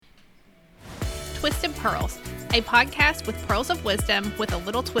Twisted Pearls, a podcast with pearls of wisdom with a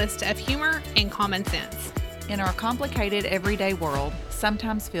little twist of humor and common sense. In our complicated everyday world,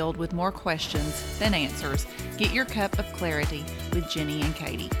 sometimes filled with more questions than answers, get your cup of clarity with Jenny and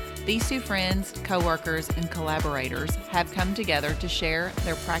Katie. These two friends, co-workers, and collaborators have come together to share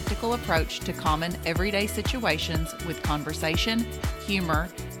their practical approach to common everyday situations with conversation, humor,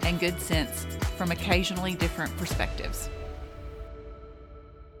 and good sense from occasionally different perspectives.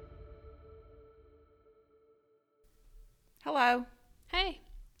 Hello, Hey,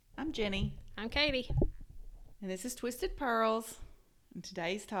 I'm Jenny, I'm Katie. and this is Twisted Pearls, and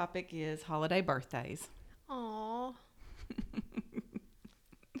today's topic is holiday birthdays. Aw,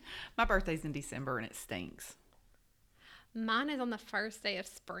 My birthday's in December, and it stinks. mine is on the first day of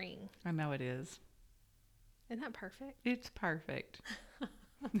spring. I know it is. Isn't that perfect? It's perfect.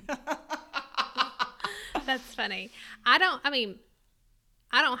 That's funny. I don't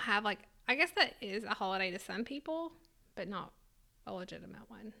have I guess that is a holiday to some people, but not a legitimate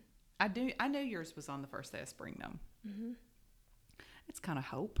one. I knew yours was on the first day of spring, though. Mm-hmm. It's kind of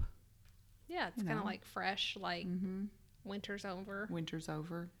hope. Yeah, it's You kind of know. like fresh, like winter's over. Winter's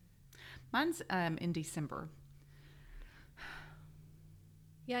over. Mine's in December.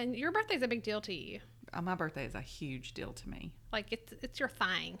 Yeah, and your birthday's a big deal to you. My birthday is a huge deal to me. Like it's your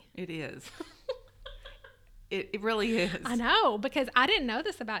thing. It is. It really is. I know, because I didn't know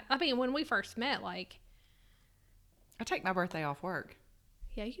this about. I mean, when we first met, I take my birthday off work.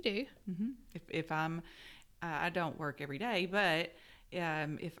 yeah, you do. If I'm, I don't work every day, but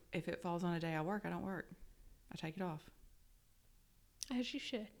if it falls on a day I work, I don't work. I take it off. As you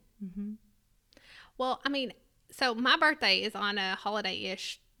should. Mm-hmm. Well, I mean, so my birthday is on a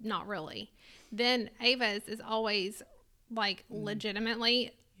holiday-ish, not really. Then Ava's is always like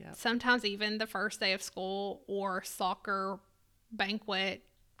legitimately, Yep. sometimes even the first day of school or soccer banquet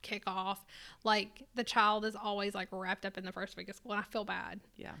kickoff. Like the child is always like wrapped up in the first week of school, and I feel bad.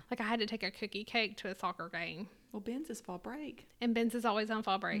 Yeah. Like I had to take a cookie cake to a soccer game. Well, Ben's is fall break. And Ben's is always on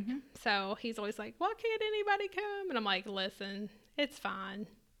fall break. So he's always like, why can't anybody come? And I'm like, listen, it's fine.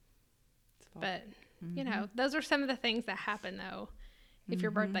 It's fall. But, you know, those are some of the things that happen, though, if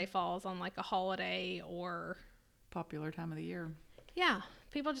your birthday falls on like a holiday or, Popular time of the year. yeah,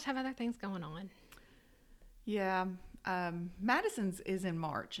 people just have other things going on. Yeah. Madison's is in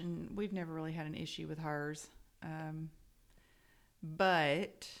March, and we've never really had an issue with hers.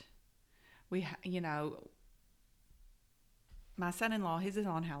 But my son-in-law, his is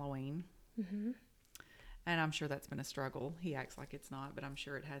on Halloween. Mm-hmm. And I'm sure that's been a struggle. He acts like it's not, but I'm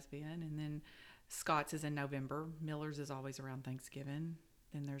sure it has been. And then Scott's is in November. Miller's is always around Thanksgiving.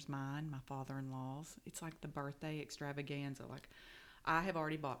 Then there's mine, my father-in-law's. It's like the birthday extravaganza. Like, I have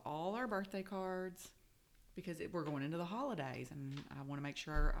already bought all our birthday cards because we're going into the holidays, and I want to make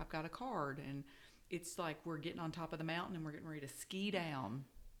sure I've got a card. And it's like we're getting on top of the mountain, and we're getting ready to ski down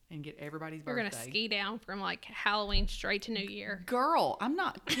and get everybody's We're birthday. going to ski down from like Halloween straight to New Year. Girl, I'm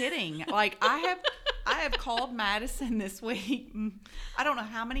not kidding. Like I have called Madison this week. I don't know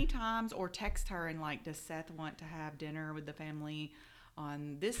how many times, or text her and like, does Seth want to have dinner with the family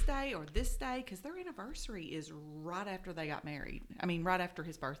on this day or this day? Because their anniversary is right after they got married. I mean, right after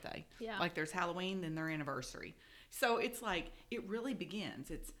his birthday. Yeah. Like there's Halloween, then their anniversary. So it's like, it really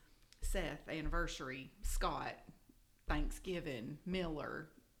begins. It's Seth, anniversary, Scott, Thanksgiving, Miller,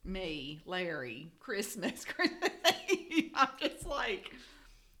 me, Larry, Christmas. I'm just like,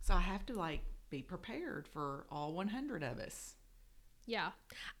 so I have to like be prepared for all 100 of us. Yeah.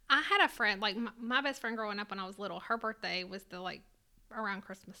 I had a friend, like my best friend growing up when I was little, her birthday was around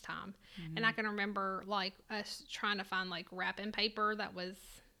Christmas time. And I can remember like us trying to find like wrapping paper that was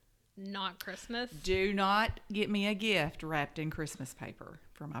not Christmas. Do not get me a gift wrapped in Christmas paper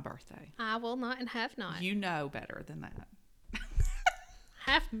for my birthday. I will not and have not. You know better than that.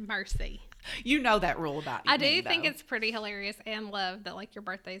 Have mercy. You know that rule about I me, do think though. it's pretty hilarious and love that like your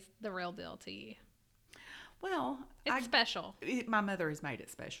birthday's the real deal to you. Well, It's special. My mother has made it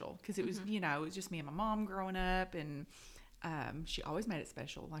special because it was, it was just me and my mom growing up, and she always made it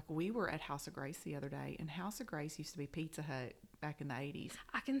special. Like we were at House of Grace the other day, and House of Grace used to be Pizza Hut back in the 80s.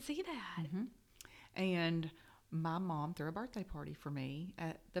 I can see that. And my mom threw a birthday party for me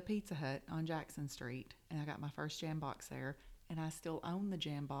at the Pizza Hut on Jackson Street, and I got my first jam box there, and I still own the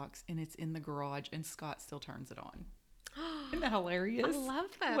jam box, and it's in the garage, and Scott still turns it on. Isn't that hilarious? I love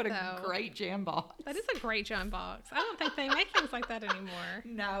that, What a though. great jam box. That is a great jam box. I don't think they make things like that anymore.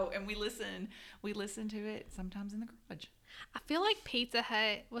 No, and we listen to it sometimes in the garage. I feel like Pizza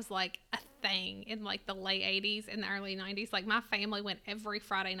Hut was like a thing in like the late 80s and the early 90s. Like my family went every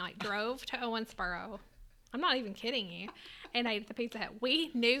Friday night, drove to Owensboro. I'm not even kidding you. and ate at the Pizza Hut.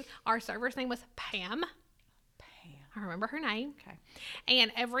 We knew our server's name was Pam. Pam. I remember her name. Okay.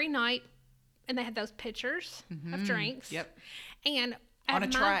 And every night, and they had those pitchers of drinks. Yep. And On a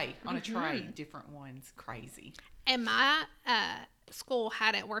my tray, different ones. Crazy. And my school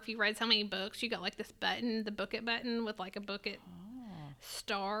had it where if you read so many books, you got like this button, the Book It button with like a Book It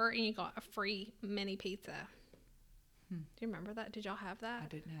star, and you got a free mini pizza. Do you remember that? Did y'all have that? I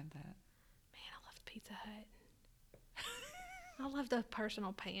didn't have that. Man, I love Pizza Hut. I love the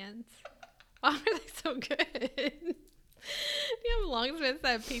personal pans. Why are they so good? Do you know how long it's been since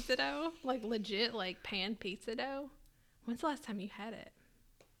I had pizza dough? Like legit, like pan pizza dough? When's the last time you had it?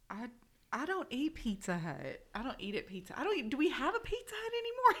 I don't eat Pizza Hut. I don't eat at Pizza. Do we have a Pizza Hut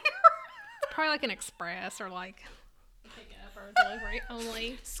anymore here? It's probably like an express or like pick up or delivery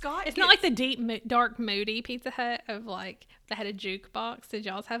only. Scott, It's not like the deep, dark, moody Pizza Hut of like that had a jukebox. Did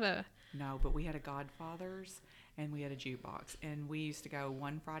y'all's have a? No, but we had a Godfather's and we had a jukebox, and we used to go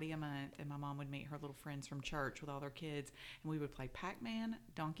one Friday a month, and my mom would meet her little friends from church with all their kids, and we would play Pac-Man,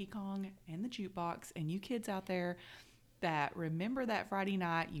 Donkey Kong, and the jukebox. And you kids out there that remember that Friday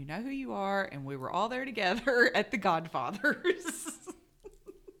night, you know who you are, and we were all there together at the Godfather's.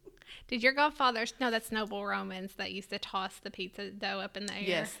 Did your Godfathers? No, that's Noble Romans that used to toss the pizza dough up in the air.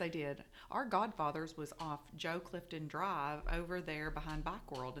 Yes, they did. Our Godfather's was off Joe Clifton Drive over there behind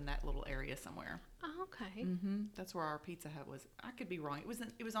Bike World in that little area somewhere. Oh, okay. That's where our Pizza Hut was. I could be wrong.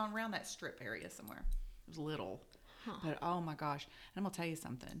 It was on around that strip area somewhere. It was little. But oh my gosh. And I'm going to tell you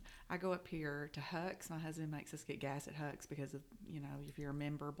something. I go up here to Huck's. My husband makes us get gas at Huck's because of, if you're a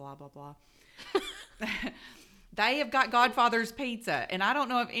member, blah, blah, blah. They have got Godfather's pizza. And I don't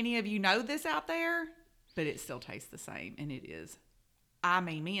know if any of you know this out there, but it still tastes the same. And it is. I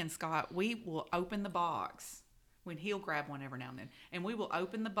mean, me and Scott, we will open the box when he'll grab one every now and then. And we will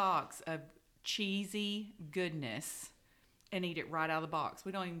open the box of cheesy goodness and eat it right out of the box.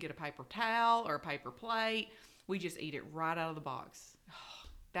 We don't even get a paper towel or a paper plate. We just eat it right out of the box. Oh,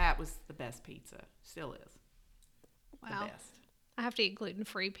 that was the best pizza. Still is. Wow. The best. I have to eat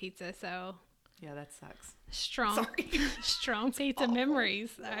gluten-free pizza, so Yeah, that sucks. strong pizza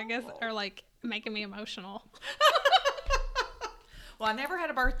memories, I guess, are like making me emotional. Well, I never had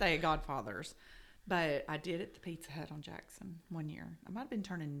a birthday at Godfather's, but I did at the Pizza Hut on Jackson one year. I might have been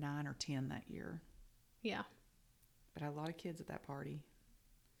turning 9 or 10 that year. Yeah. But I had a lot of kids at that party.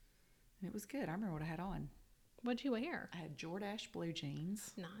 And it was good. I remember what I had on. What'd you wear? I had Jordache blue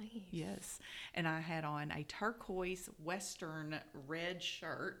jeans. Nice. Yes. And I had on a turquoise western red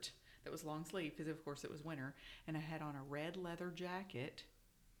shirt that was long sleeve because, of course, it was winter. And I had on a red leather jacket.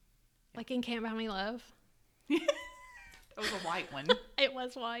 Like in Can't Buy Me Love? It was a white one. It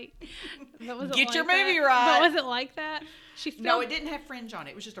was white. But was it Get like your movie that? right. But was it like that? No, it didn't have fringe on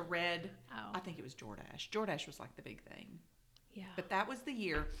it. It was just a red. Oh. I think it was Jordache. Jordache was like the big thing. Yeah. But that was the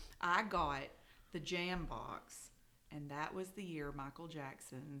year I got the Jam Box, and that was the year Michael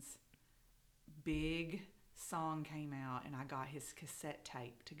Jackson's big song came out, and I got his cassette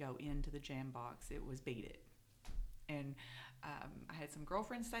tape to go into the Jam Box. It was Beat It. And I had some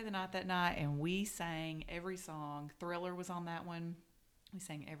girlfriends stay the night that night, and we sang every song. Thriller was on that one. We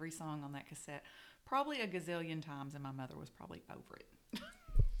sang every song on that cassette probably a gazillion times, and my mother was probably over it.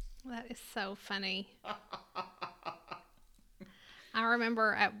 That is so funny. I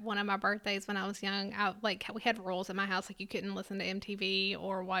remember at one of my birthdays when I was young, we had rules at my house, like you couldn't listen to MTV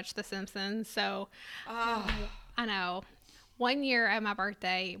or watch The Simpsons. So I know. One year at my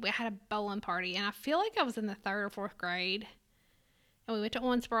birthday, we had a bowling party, and I feel like I was in the 3rd or 4th grade. And we went to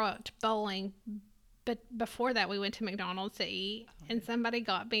Owensboro to bowling, but before that, we went to McDonald's to eat, and somebody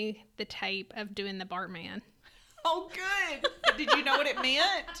got me the tape of doing the Bartman. Oh, good. Did you know what it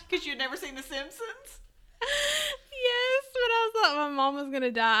meant? Because you'd never seen The Simpsons? Yes, but I thought my mom was going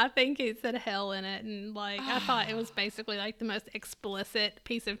to die. I think it said hell in it, and I thought it was basically like the most explicit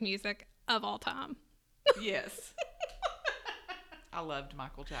piece of music of all time. Yes. I loved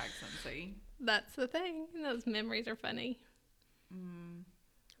Michael Jackson, see? That's the thing. Those memories are funny.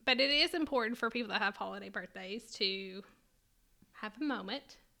 But it is important for people that have holiday birthdays to have a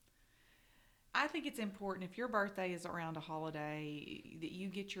moment. I think it's important if your birthday is around a holiday that you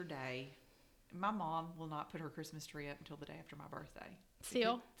get your day. My mom will not put her Christmas tree up until the day after my birthday.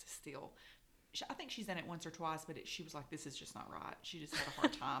 Still? I think she's done it once or twice, but she was like, this is just not right. She just had a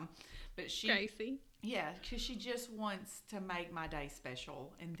hard time. But Gracie. Yeah, because she just wants to make my day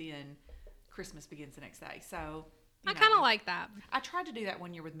special, and then Christmas begins the next day. So I kind of like that. I tried to do that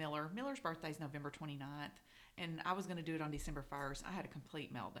one year with Miller. Miller's birthday is November 29th, and I was going to do it on December 1st. I had a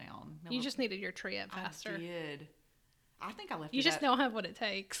complete meltdown. You just needed your tree up faster. I did. I think I left You it just up. don't have what it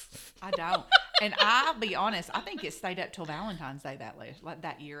takes. I don't. And I'll be honest, I think it stayed up till Valentine's Day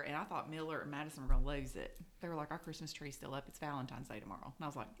that year, and I thought Miller and Madison were going to lose it. They were like, our Christmas tree's still up. It's Valentine's Day tomorrow. And I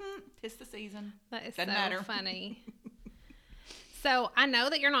was like, 'tis the season. That is Doesn't so matter. funny. So I know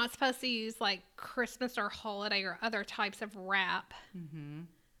that you're not supposed to use like Christmas or holiday or other types of wrap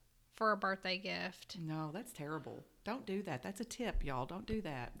for a birthday gift. No, that's terrible. Don't do that. That's a tip, y'all. Don't do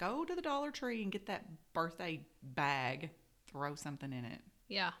that. Go to the Dollar Tree and get that birthday bag. Throw something in it.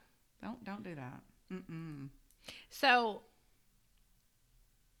 Yeah. Don't do that. Mm-mm. So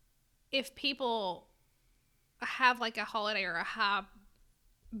if people have like a holiday or a high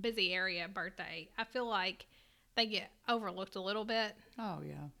busy area birthday, I feel like they get overlooked a little bit, Oh,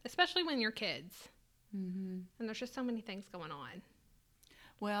 yeah. especially when you're kids. Mm-hmm. And there's just so many things going on.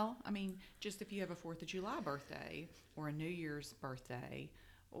 Well, I mean, just if you have a 4th of July birthday or a New Year's birthday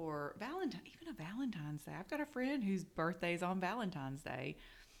or even a Valentine's Day. I've got a friend whose birthday's on Valentine's Day.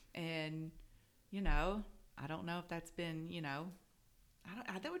 And, I don't know if that's been,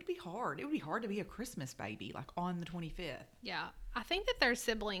 that would be hard. It would be hard to be a Christmas baby, like on the 25th. Yeah. I think that there's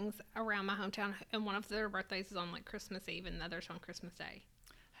siblings around my hometown, and one of their birthdays is on like Christmas Eve and the other's on Christmas Day.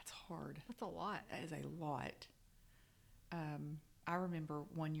 That's hard. That's a lot. That is a lot. I remember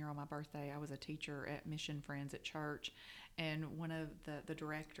one year on my birthday, I was a teacher at Mission Friends at church, and one of the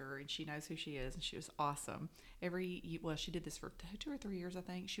director, and she knows who she is, and she was awesome. She did this for 2 or 3 years, I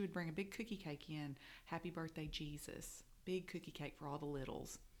think. She would bring a big cookie cake in, Happy Birthday Jesus, big cookie cake for all the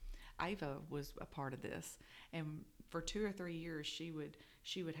littles. Ava was a part of this, and for 2 or 3 years, she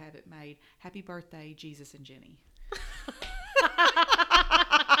would have it made, Happy Birthday Jesus and Jenny.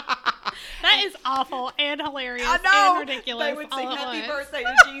 That is awful and hilarious I know. and ridiculous. They would sing all at Happy once. Birthday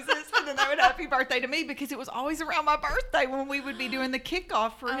to Jesus, and then they would Happy Birthday to me because it was always around my birthday when we would be doing the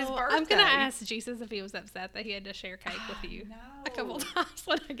kickoff for his birthday. I'm going to ask Jesus if he was upset that he had to share cake with you a couple times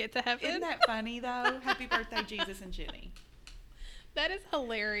when I get to heaven. Isn't that funny, though? Happy Birthday, Jesus and Jenny. That is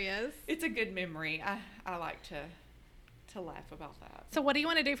hilarious. It's a good memory. I like to laugh about that. So what do you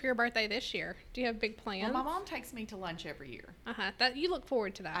want to do for your birthday this year? Do you have big plans? Well, my mom takes me to lunch every year. That you look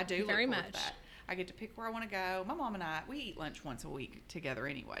forward to that. I do very look forward much. to that. I get to pick where I want to go. My mom and we eat lunch once a week together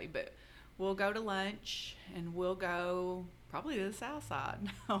anyway, but we'll go to lunch and we'll go probably to the south side.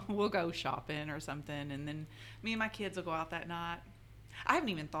 We'll go shopping or something, and then me and my kids will go out that night. I haven't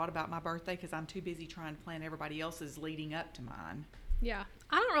even thought about my birthday because I'm too busy trying to plan everybody else's leading up to mine. Yeah.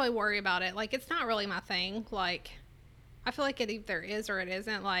 I don't really worry about it. Like, it's not really my thing. Like, I feel like it either is or it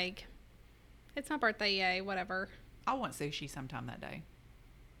isn't. Like, it's my birthday, yay, whatever. I want sushi sometime that day.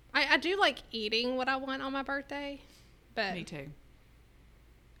 I do like eating what I want on my birthday, but Me too.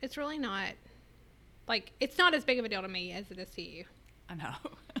 it's really not, like, it's not as big of a deal to me as it is to you. I know.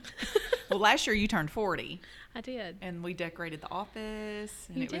 Well, last year you turned 40. I did. And we decorated the office.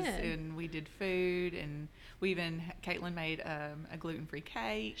 And You did. And we did food. And Caitlin made a gluten-free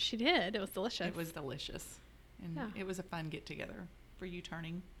cake. She did. It was delicious. It was delicious. And Yeah. it was a fun get-together for you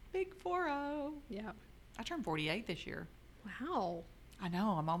turning big 40. Yeah. I turned 48 this year. Wow. I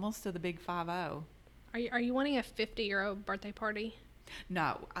know. I'm almost to the big 50. Are you wanting a 50-year-old birthday party?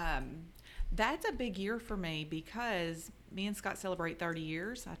 No. That's a big year for me because me and Scott celebrate 30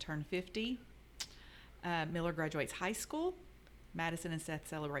 years. I turned 50. Miller graduates high school. Madison and Seth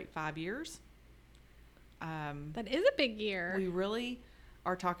celebrate 5 years. That is a big year. We really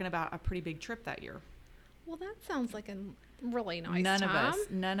are talking about a pretty big trip that year. Well, that sounds like a really nice time.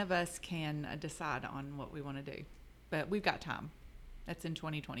 None of us can decide on what we want to do, but we've got time. That's in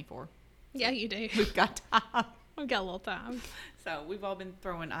 2024. Yeah, you do. We've got time. We've got a little time. So we've all been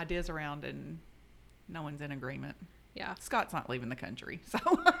throwing ideas around, and no one's in agreement. Yeah. Scott's not leaving the country, so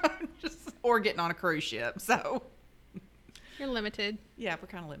or getting on a cruise ship. So You're limited, yeah, we're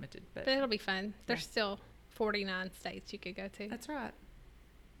kind of limited, but but it'll be fun. There's Yeah. still 49 states you could go to. that's right.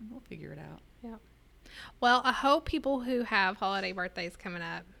 We'll figure it out. Yeah. Well, I hope people who have holiday birthdays coming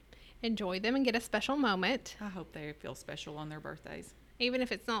up enjoy them and get a special moment, I hope they feel special on their birthdays. even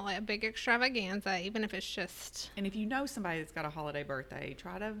if it's not like a big extravaganza, even if it's just, And if you know somebody that's got a holiday birthday,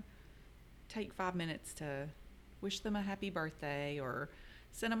 try to take 5 minutes to wish them a happy birthday or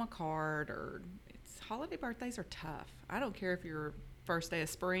send them a card. Holiday birthdays are tough. I don't care if you're first day of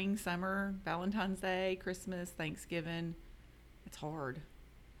spring, summer, Valentine's Day, Christmas, Thanksgiving. It's hard.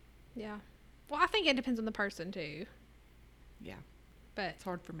 yeah. Well, I think it depends on the person too, Yeah, but it's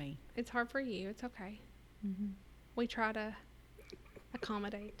hard for me. it's hard for you. It's okay. Mm-hmm. We try to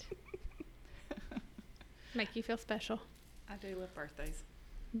accommodate, make you feel special. I do love birthdays.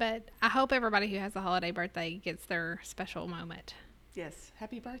 But I hope everybody who has a holiday birthday gets their special moment. Yes,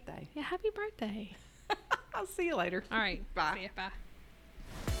 happy birthday. Yeah, happy birthday. I'll see you later. All right. Bye. See ya. Bye.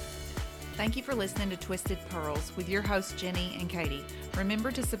 Thank you for listening to Twisted Pearls with your hosts, Jenny and Katie.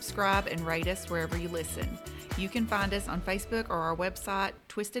 Remember to subscribe and rate us wherever you listen. You can find us on Facebook or our website,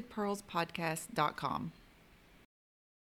 twistedpearlspodcast.com.